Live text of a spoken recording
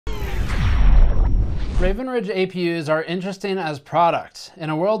Raven Ridge APUs are interesting as products. In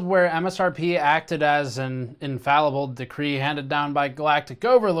a world where MSRP acted as an infallible decree handed down by galactic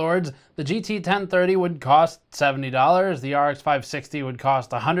overlords, the GT 1030 would cost $70, the RX 560 would cost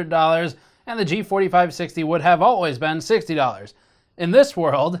 $100, and the G4560 would have always been $60. In this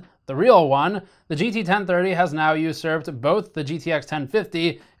world, the real one, the GT 1030 has now usurped both the GTX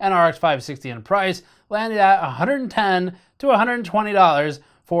 1050 and RX 560 in price, landing at $110 to $120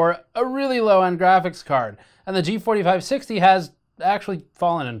 for a really low-end graphics card. And the G4560 has actually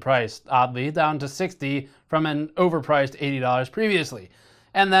fallen in price, oddly, down to $60 from an overpriced $80 previously.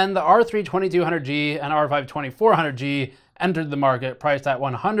 And then the R3 2200G and R5 2400G entered the market, priced at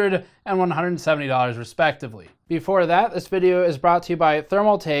 $100 and $170 respectively. Before that, this video is brought to you by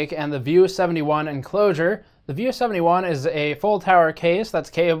Thermaltake and the View 71 enclosure. The View 71 is a full tower case that's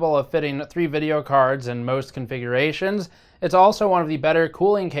capable of fitting 3 video cards in most configurations. It's also one of the better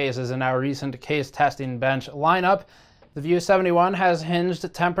cooling cases in our recent case testing bench lineup. The View 71 has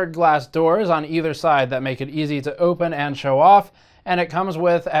hinged tempered glass doors on either side that make it easy to open and show off, and it comes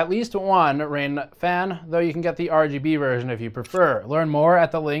with at least one rain fan, though you can get the RGB version if you prefer. Learn more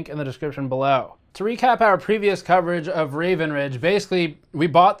at the link in the description below. To recap our previous coverage of Raven Ridge, basically we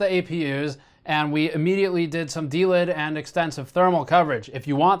bought the APUs and we immediately did some D-lid and extensive thermal coverage. If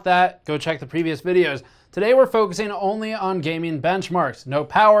you want that, go check the previous videos. Today we're focusing only on gaming benchmarks. No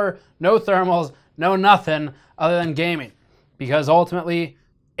power, no thermals, no nothing other than gaming. Because ultimately,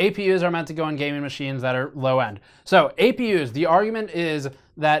 APUs are meant to go in gaming machines that are low end. So APUs, the argument is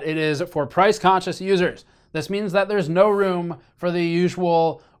that it is for price-conscious users. This means that there's no room for the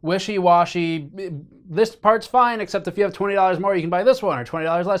usual wishy-washy, this part's fine, except if you have $20 more, you can buy this one, or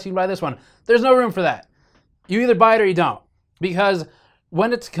 $20 less, you can buy this one. There's no room for that. You either buy it or you don't. Because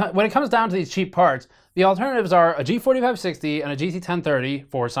when it comes down to these cheap parts, the alternatives are a G4560 and a GT 1030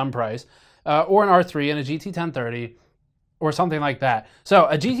 for some price, or an R3 and a GT 1030, or something like that. So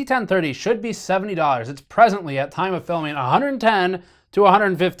a GT 1030 should be $70. It's presently, at time of filming, $110 to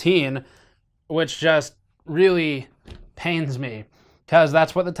 $115, which just really pains me, because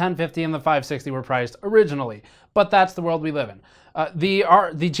that's what the 1050 and the 560 were priced originally. But that's the world we live in. The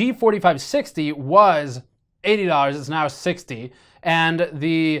G4560 was $80, it's now $60, and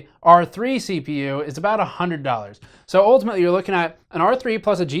the R3 CPU is about $100. So ultimately you're looking at an R3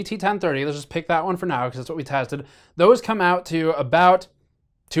 plus a GT 1030, let's just pick that one for now because that's what we tested. Those come out to about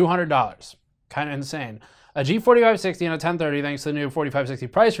 $200, kind of insane. A G4560 and a 1030, thanks to the new 4560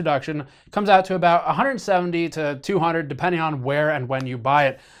 price reduction, comes out to about $170 to $200 depending on where and when you buy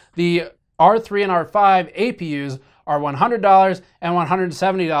it. The R3 and R5 APUs are $100 and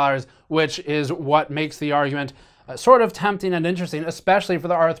 $170, which is what makes the argument sort of tempting and interesting, especially for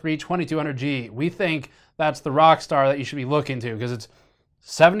the R3 2200G. We think that's the rock star that you should be looking to because it's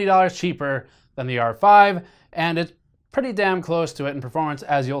 $70 cheaper than the R5, and it's pretty damn close to it in performance,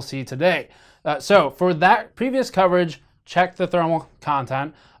 as you'll see today. So for that previous coverage, check the thermal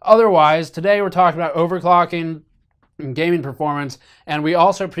content. Otherwise, today we're talking about overclocking and gaming performance, and we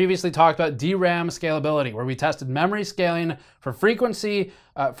also previously talked about DRAM scalability, where we tested memory scaling for frequency,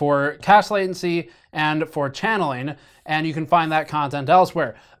 for cache latency, and for channeling, and you can find that content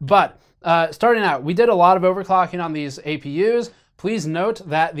elsewhere. But starting out, we did a lot of overclocking on these APUs. Please note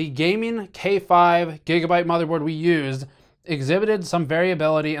that the gaming K5 gigabyte motherboard we used exhibited some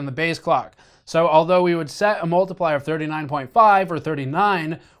variability in the base clock. So although we would set a multiplier of 39.5 or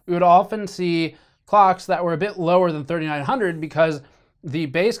 39, we would often see clocks that were a bit lower than 3900 because the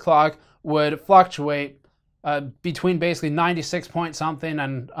base clock would fluctuate between basically 96 point something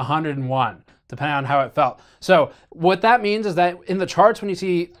and 101, depending on how it felt. So what that means is that in the charts when you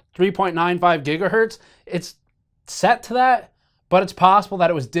see 3.95 gigahertz, it's set to that, but it's possible that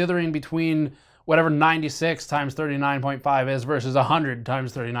it was dithering between whatever 96 times 39.5 is versus 100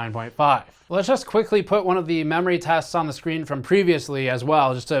 times 39.5. Let's just quickly put one of the memory tests on the screen from previously as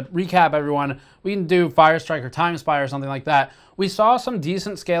well, just to recap everyone. We can do Firestrike or TimeSpy or something like that. We saw some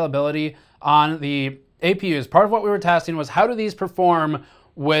decent scalability on the APUs. Part of what we were testing was how do these perform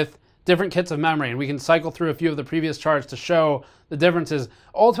with different kits of memory, and we can cycle through a few of the previous charts to show the differences.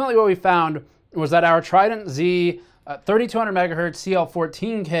 Ultimately what we found was that our Trident Z 3200 megahertz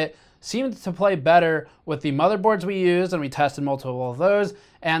CL14 kit seemed to play better with the motherboards we used, and we tested multiple of those,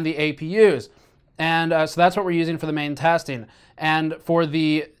 and the APUs. And so that's what we're using for the main testing. And for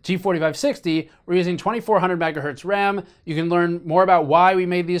the G4560, we're using 2400 megahertz RAM. You can learn more about why we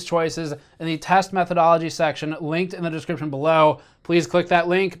made these choices in the test methodology section linked in the description below. Please click that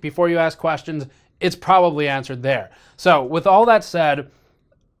link before you ask questions. It's probably answered there. So with all that said,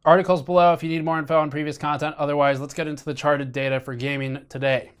 Articles below if you need more info on previous content. Otherwise, let's get into the charted data for gaming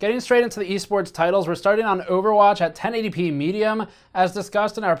today. Getting straight into the esports titles, we're starting on Overwatch at 1080p medium. As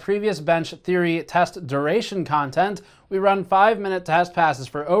discussed in our previous bench theory test duration content, we run 5-minute test passes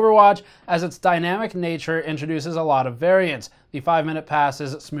for Overwatch as its dynamic nature introduces a lot of variance. The 5-minute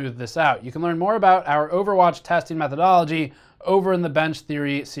passes smooth this out. You can learn more about our Overwatch testing methodology over in the bench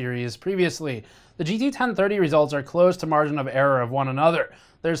theory series previously. The GT 1030 results are close to margin of error of one another.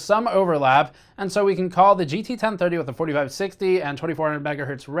 There's some overlap, and so we can call the GT 1030 with the 4560 and 2400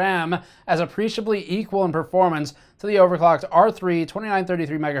 MHz RAM as appreciably equal in performance to the overclocked R3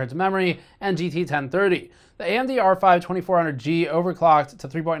 2933 MHz memory and GT 1030. The AMD R5 2400G overclocked to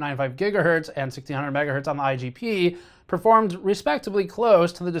 3.95 GHz and 1600 MHz on the IGP performed respectably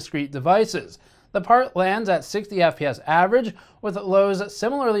close to the discrete devices. The part lands at 60 FPS average, with lows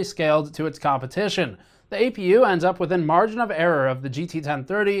similarly scaled to its competition. The APU ends up within margin of error of the GT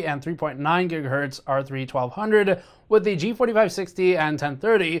 1030 and 3.9 GHz R3 1200, with the G4560 and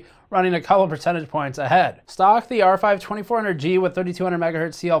 1030 running a couple percentage points ahead. Stock, the R5 2400G with 3200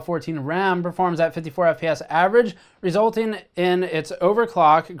 MHz CL14 RAM performs at 54 FPS average, resulting in its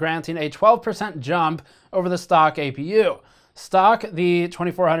overclock granting a 12% jump over the stock APU. Stock, the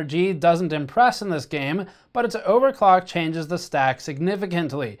 2400G doesn't impress in this game, but its overclock changes the stack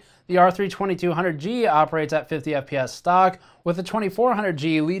significantly. The R3 2200G operates at 50 FPS stock, with the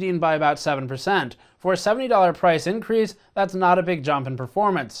 2400G leading by about 7%. For a $70 price increase, that's not a big jump in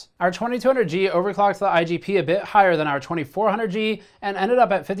performance. Our 2200G overclocked the IGP a bit higher than our 2400G and ended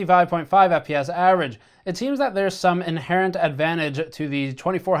up at 55.5 FPS average. It seems that there's some inherent advantage to the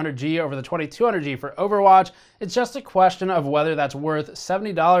 2400G over the 2200G for Overwatch. It's just a question of whether that's worth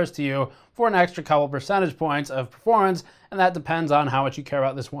 $70 to you for an extra couple percentage points of performance, and that depends on how much you care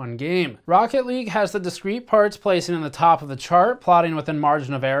about this one game. Rocket League has the discrete parts placing in the top of the chart, plotting within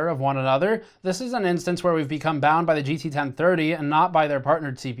margin of error of one another. This is an instance where we've become bound by the GT 1030 and not by their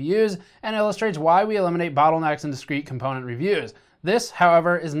partnered CPUs, and illustrates why we eliminate bottlenecks in discrete component reviews. This,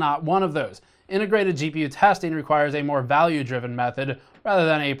 however, is not one of those. Integrated GPU testing requires a more value-driven method rather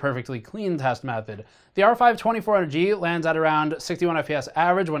than a perfectly clean test method. The R5 2400G lands at around 61 FPS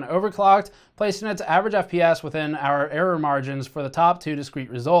average when overclocked, placing its average FPS within our error margins for the top two discrete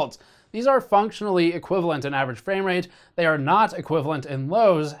results. These are functionally equivalent in average frame rate. They are not equivalent in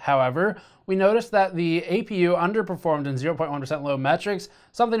lows, however. We noticed that the APU underperformed in 0.1% low metrics,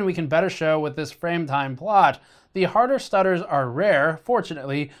 something we can better show with this frame time plot. The harder stutters are rare,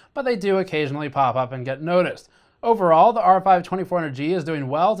 fortunately, but they do occasionally pop up and get noticed. Overall, the R5 2400G is doing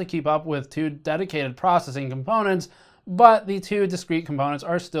well to keep up with two dedicated processing components, but the two discrete components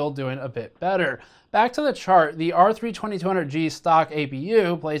are still doing a bit better. Back to the chart, the R3 2200G stock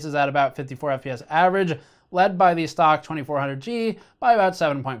APU places at about 54 FPS average, led by the stock 2400G by about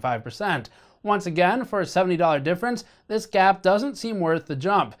 7.5%. Once again, for a $70 difference, this gap doesn't seem worth the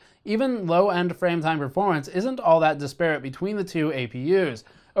jump. Even low-end frame time performance isn't all that disparate between the two APUs.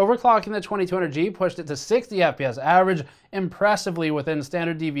 Overclocking the 2200G pushed it to 60 FPS average, impressively within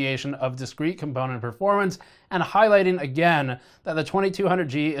standard deviation of discrete component performance, and highlighting again that the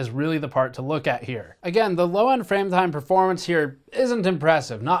 2200G is really the part to look at here. Again, the low-end frame time performance here isn't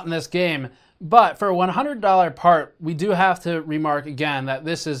impressive, not in this game, but for a $100 part, we do have to remark again that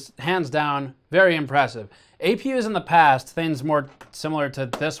this is hands down very impressive. APUs in the past, things more similar to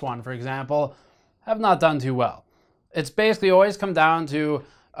this one, for example, have not done too well. It's basically always come down to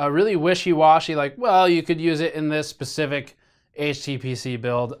a really wishy-washy, like, well, you could use it in this specific HTPC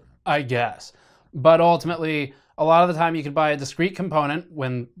build, I guess. But ultimately, a lot of the time you could buy a discrete component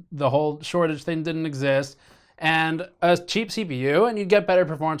when the whole shortage thing didn't exist, and a cheap CPU, and you'd get better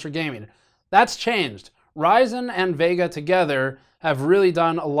performance for gaming. That's changed. Ryzen and Vega together have really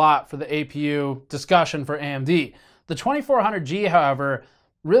done a lot for the APU discussion for AMD. The 2400G, however,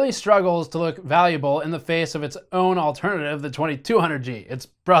 really struggles to look valuable in the face of its own alternative, the 2200G, its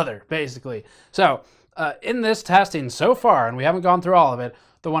brother, basically. So, in this testing so far, and we haven't gone through all of it,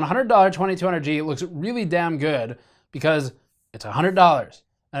 the $100 2200G looks really damn good because it's $100.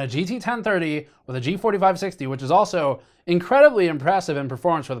 And a GT 1030 with a G4560, which is also incredibly impressive in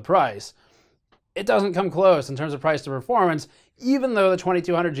performance for the price, it doesn't come close in terms of price to performance. Even though the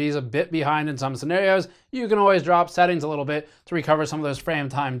 2200G is a bit behind in some scenarios, you can always drop settings a little bit to recover some of those frame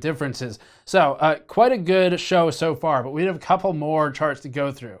time differences. So quite a good show so far, but we have a couple more charts to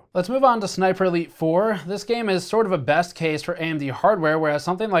go through. Let's move on to Sniper Elite 4. This game is sort of a best case for AMD hardware, whereas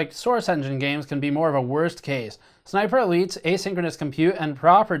something like Source Engine games can be more of a worst case. Sniper Elite's asynchronous compute and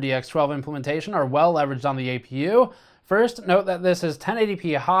proper DX12 implementation are well leveraged on the APU. First, note that this is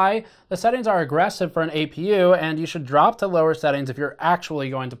 1080p high. The settings are aggressive for an APU, and you should drop to lower settings if you're actually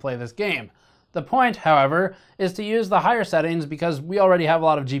going to play this game. The point, however, is to use the higher settings because we already have a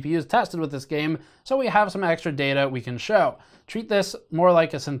lot of GPUs tested with this game, so we have some extra data we can show. Treat this more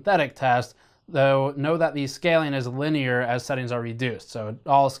like a synthetic test, though know that the scaling is linear as settings are reduced, so it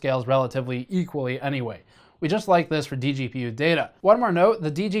all scales relatively equally anyway. We just like this for DGPU data. One more note, the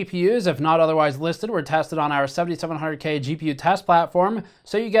DGPUs, if not otherwise listed, were tested on our 7700K GPU test platform,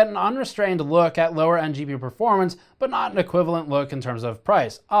 so you get an unrestrained look at lower end GPU performance, but not an equivalent look in terms of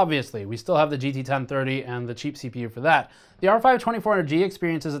price. Obviously, we still have the GT 1030 and the cheap CPU for that. The R5 2400G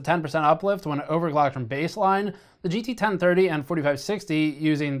experiences a 10% uplift when overclocked from baseline. The GT 1030 and 4560,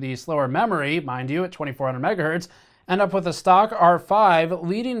 using the slower memory, mind you, at 2400 MHz, end up with a stock R5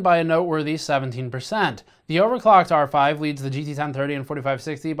 leading by a noteworthy 17%. The overclocked R5 leads the GT 1030 and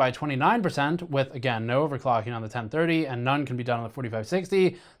 4560 by 29%, with, again, no overclocking on the 1030 and none can be done on the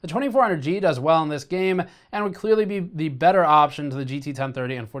 4560. The 2400G does well in this game and would clearly be the better option to the GT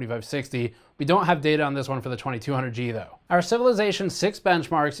 1030 and 4560. We don't have data on this one for the 2200G though. Our Civilization 6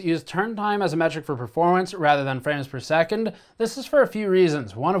 benchmarks use turn time as a metric for performance rather than frames per second. This is for a few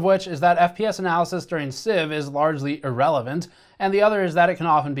reasons, one of which is that FPS analysis during Civ is largely irrelevant, and the other is that it can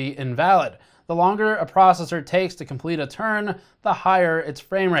often be invalid. The longer a processor takes to complete a turn, the higher its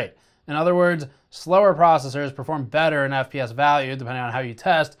frame rate. In other words, slower processors perform better in FPS value depending on how you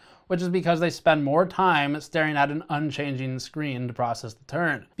test, which is because they spend more time staring at an unchanging screen to process the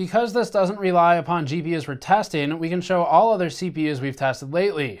turn. Because this doesn't rely upon GPUs for testing, we can show all other CPUs we've tested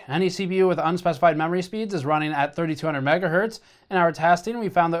lately. Any CPU with unspecified memory speeds is running at 3200 MHz. In our testing, we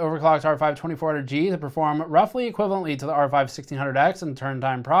found the overclocked R5 2400G to perform roughly equivalently to the R5 1600X in turn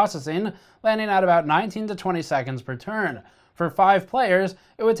time processing, landing at about 19 to 20 seconds per turn. For 5 players,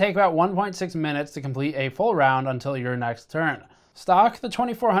 it would take about 1.6 minutes to complete a full round until your next turn. Stock, the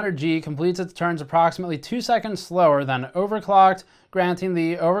 2400G completes its turns approximately 2 seconds slower than overclocked, granting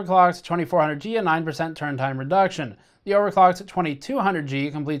the overclocked 2400G a 9% turn time reduction. The overclocked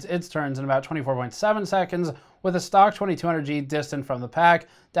 2200G completes its turns in about 24.7 seconds, with the stock 2200G distant from the pack,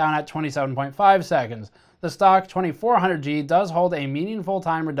 down at 27.5 seconds. The stock 2400G does hold a meaningful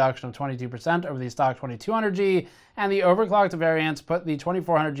time reduction of 22% over the stock 2200G, and the overclocked variants put the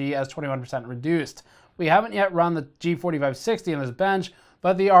 2400G as 21% reduced. We haven't yet run the G4560 in this bench,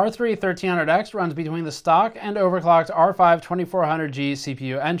 but the R3 1300X runs between the stock and overclocked R5 2400G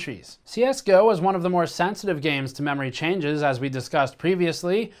CPU entries. CSGO was one of the more sensitive games to memory changes, as we discussed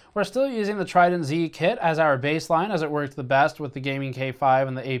previously. We're still using the Trident Z kit as our baseline, as it worked the best with the Gaming K5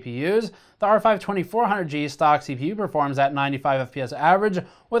 and the APUs. The R5 2400G stock CPU performs at 95 FPS average,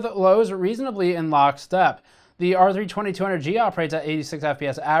 with lows reasonably in lockstep. The R3 2200G operates at 86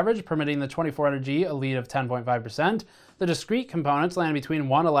 FPS average, permitting the 2400G a lead of 10.5%. The discrete components land between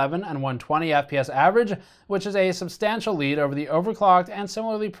 111 and 120 FPS average, which is a substantial lead over the overclocked and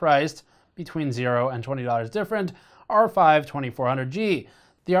similarly priced, between $0 and $20 different, R5 2400G.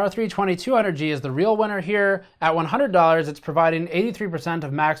 The R3 2200G is the real winner here. At $100, it's providing 83%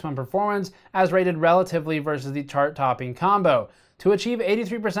 of maximum performance as rated relatively versus the chart-topping combo. To achieve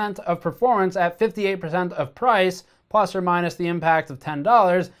 83% of performance at 58% of price, plus or minus the impact of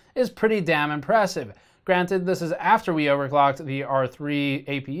 $10, is pretty damn impressive. Granted, this is after we overclocked the R3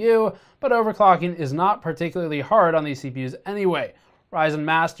 APU, but overclocking is not particularly hard on these CPUs anyway. Ryzen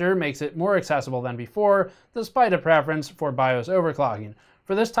Master makes it more accessible than before, despite a preference for BIOS overclocking.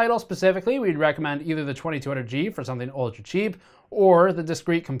 For this title specifically, we'd recommend either the 2200G for something ultra cheap, or the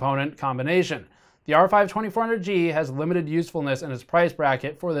discrete component combination. The R5 2400G has limited usefulness in its price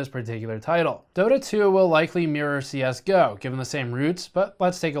bracket for this particular title. Dota 2 will likely mirror CSGO, given the same roots, but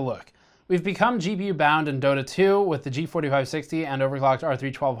let's take a look. We've become GPU bound in Dota 2 with the G4560 and overclocked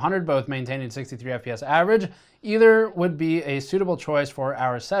R3 1200 both maintaining 63 FPS average. Either would be a suitable choice for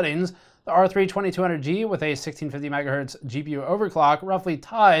our settings. The R3 2200G with a 1650 MHz GPU overclock roughly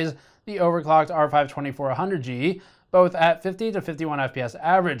ties the overclocked R5 2400G, both at 50 to 51 FPS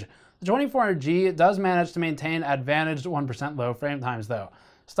average. The 2400G does manage to maintain advantaged 1% low frame times though.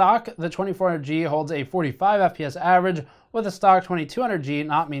 Stock, the 2400G holds a 45 FPS average, with the stock 2200G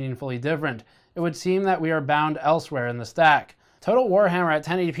not meaningfully different. It would seem that we are bound elsewhere in the stack. Total Warhammer at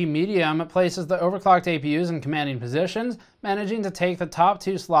 1080p medium places the overclocked APUs in commanding positions, managing to take the top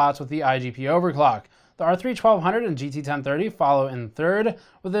 2 slots with the iGPU overclock. The R3 1200 and GT 1030 follow in third,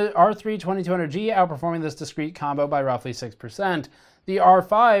 with the R3 2200G outperforming this discrete combo by roughly 6%. The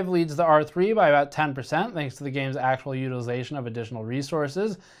R5 leads the R3 by about 10% thanks to the game's actual utilization of additional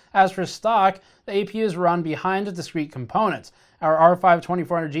resources. As for stock, the APUs run behind discrete components. Our R5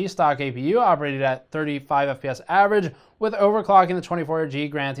 2400G stock APU operated at 35 FPS average, with overclocking the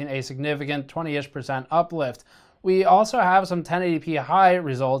 2400G granting a significant 20-ish% uplift. We also have some 1080p high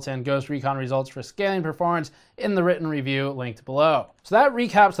results and Ghost Recon results for scaling performance in the written review linked below. So that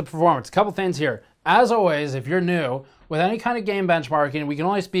recaps the performance. A couple things here. As always, if you're new, with any kind of game benchmarking, we can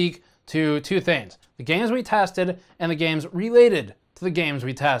only speak to two things: the games we tested and the games related to the games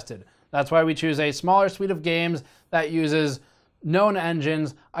we tested. That's why we choose a smaller suite of games that uses known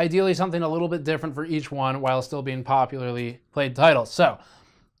engines, ideally something a little bit different for each one while still being popularly played titles. So,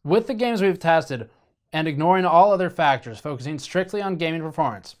 with the games we've tested, and ignoring all other factors, focusing strictly on gaming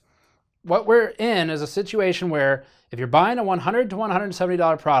performance, what we're in is a situation where if you're buying a $100 to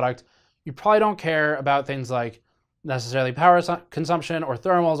 $170 product, you probably don't care about things like necessarily power consumption or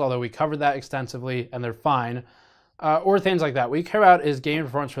thermals, although we covered that extensively and they're fine, or things like that. What you care about is gaming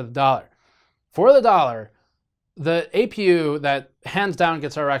performance for the dollar. For the dollar, the APU that hands down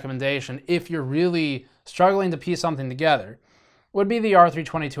gets our recommendation, if you're really struggling to piece something together, would be the R3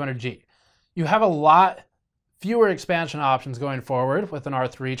 2200G. You have a lot fewer expansion options going forward with an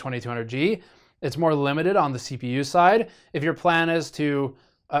R3 2200G. It's more limited on the CPU side. If your plan is to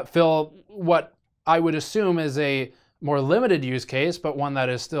fill what I would assume is a more limited use case, but one that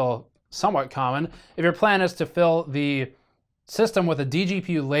is still somewhat common, if your plan is to fill the system with a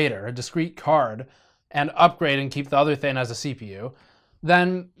DGPU later, a discrete card, and upgrade and keep the other thing as a CPU,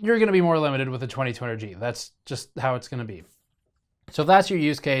 then you're going to be more limited with the 2200G. That's just how it's going to be. So if that's your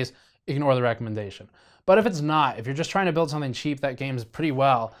use case, ignore the recommendation. But if it's not, if you're just trying to build something cheap that games pretty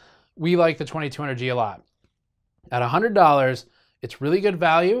well, we like the 2200G a lot. At $100, it's really good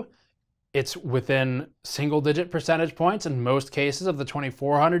value. It's within single-digit percentage points in most cases of the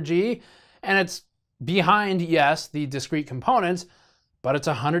 2400G, and it's behind, yes, the discrete components, but it's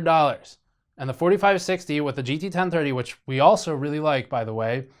 $100. And the 4560 with the GT 1030, which we also really like, by the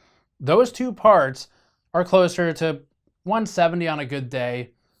way, those two parts are closer to 170 on a good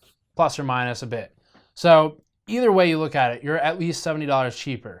day, plus or minus a bit. So either way you look at it, you're at least $70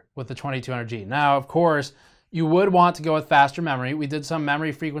 cheaper with the 2200G. Now, of course, you would want to go with faster memory. We did some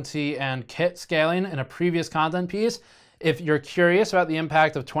memory frequency and kit scaling in a previous content piece. If you're curious about the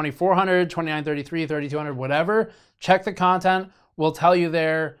impact of 2400, 2933, 3200, whatever, check the content. We'll tell you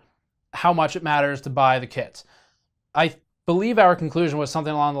there how much it matters to buy the kits. I believe our conclusion was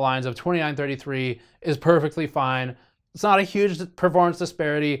something along the lines of 2933 is perfectly fine. It's not a huge performance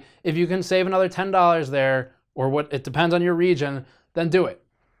disparity. If you can save another $10 there, or what, it depends on your region, then do it.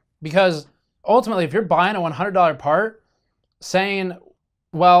 Because ultimately, if you're buying a $100 part, saying,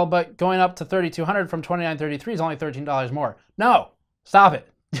 well, but going up to 3200 from 2933 is only $13 more. No, stop it.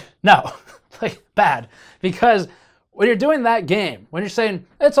 No, like bad. Because when you're doing that game, when you're saying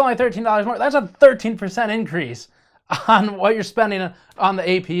it's only $13 more, that's a 13% increase on what you're spending on the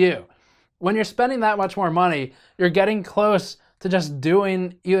APU. When you're spending that much more money, you're getting close to just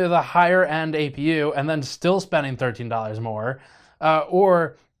doing either the higher end APU and then still spending $13 more,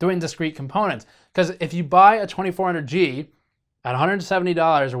 or doing discrete components. Because if you buy a 2400G at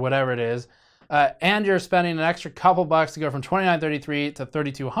 $170 or whatever it is, and you're spending an extra couple bucks to go from 2933 to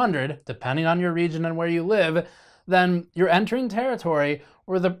 3200, depending on your region and where you live, then you're entering territory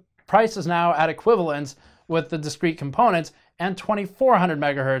where the price is now at equivalence with the discrete components and 2400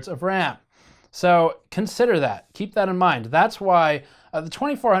 megahertz of RAM. So consider that. Keep that in mind. That's why the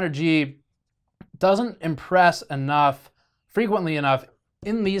 2400G doesn't impress enough, frequently enough,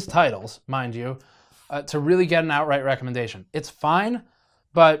 in these titles, mind you, to really get an outright recommendation. It's fine,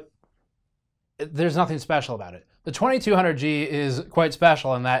 but there's nothing special about it. The 2200G is quite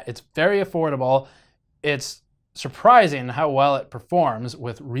special in that it's very affordable. It's surprising how well it performs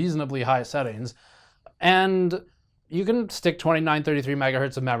with reasonably high settings, and you can stick 2933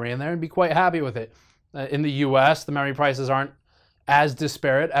 megahertz of memory in there and be quite happy with it. In the US, the memory prices aren't as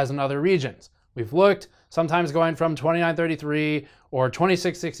disparate as in other regions. We've looked, sometimes going from 2933 or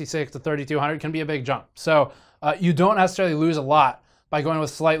 2666 to 3200 can be a big jump. So you don't necessarily lose a lot by going with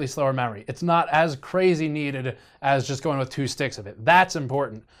slightly slower memory. It's not as crazy needed as just going with 2 sticks of it. That's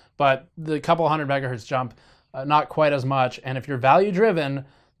important, but the couple hundred megahertz jump, not quite as much. And if you're value driven,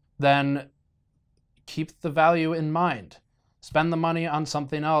 then keep the value in mind. Spend the money on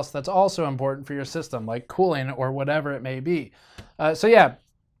something else that's also important for your system, like cooling or whatever it may be. So yeah,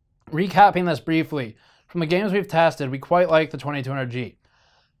 recapping this briefly, from the games we've tested, we quite like the 2200G.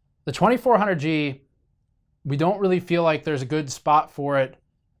 The 2400G, we don't really feel like there's a good spot for it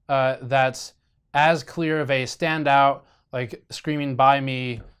that's as clear of a standout like screaming buy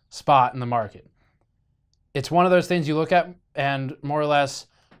me spot in the market. It's one of those things you look at and more or less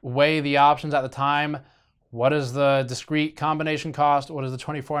weigh the options at the time. What is the discrete combination cost? What does the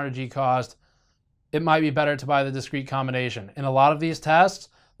 2400G cost? It might be better to buy the discrete combination. In a lot of these tests,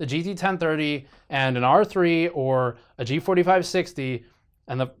 the GT 1030 and an R3 or a G4560,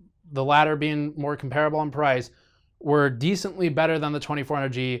 and the latter being more comparable in price, were decently better than the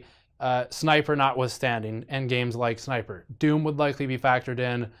 2400G, Sniper notwithstanding, and games like Sniper. Doom would likely be factored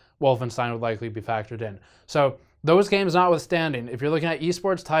in, Wolfenstein would likely be factored in. So those games notwithstanding, if you're looking at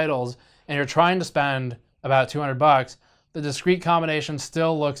esports titles and you're trying to spend about 200 bucks, the discrete combination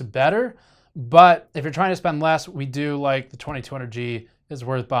still looks better. But if you're trying to spend less, we do like the 2200G is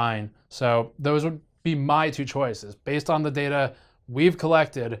worth buying. So those would be my two choices. Based on the data we've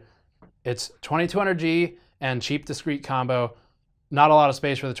collected, it's 2200G and cheap discrete combo. Not a lot of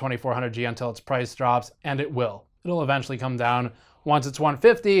space for the 2400G until its price drops, and it will. It'll eventually come down. Once it's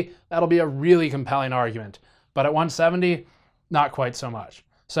 150, that'll be a really compelling argument. But at 170, not quite so much.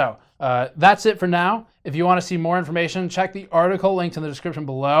 So that's it for now. If you want to see more information, check the article linked in the description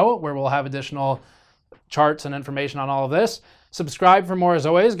below, where we'll have additional charts and information on all of this. Subscribe for more as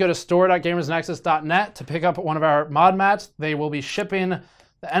always. Go to store.gamersnexus.net to pick up one of our mod mats. They will be shipping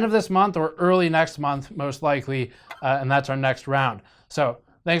the end of this month or early next month, most likely, and that's our next round. So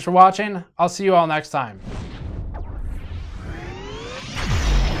thanks for watching. I'll see you all next time.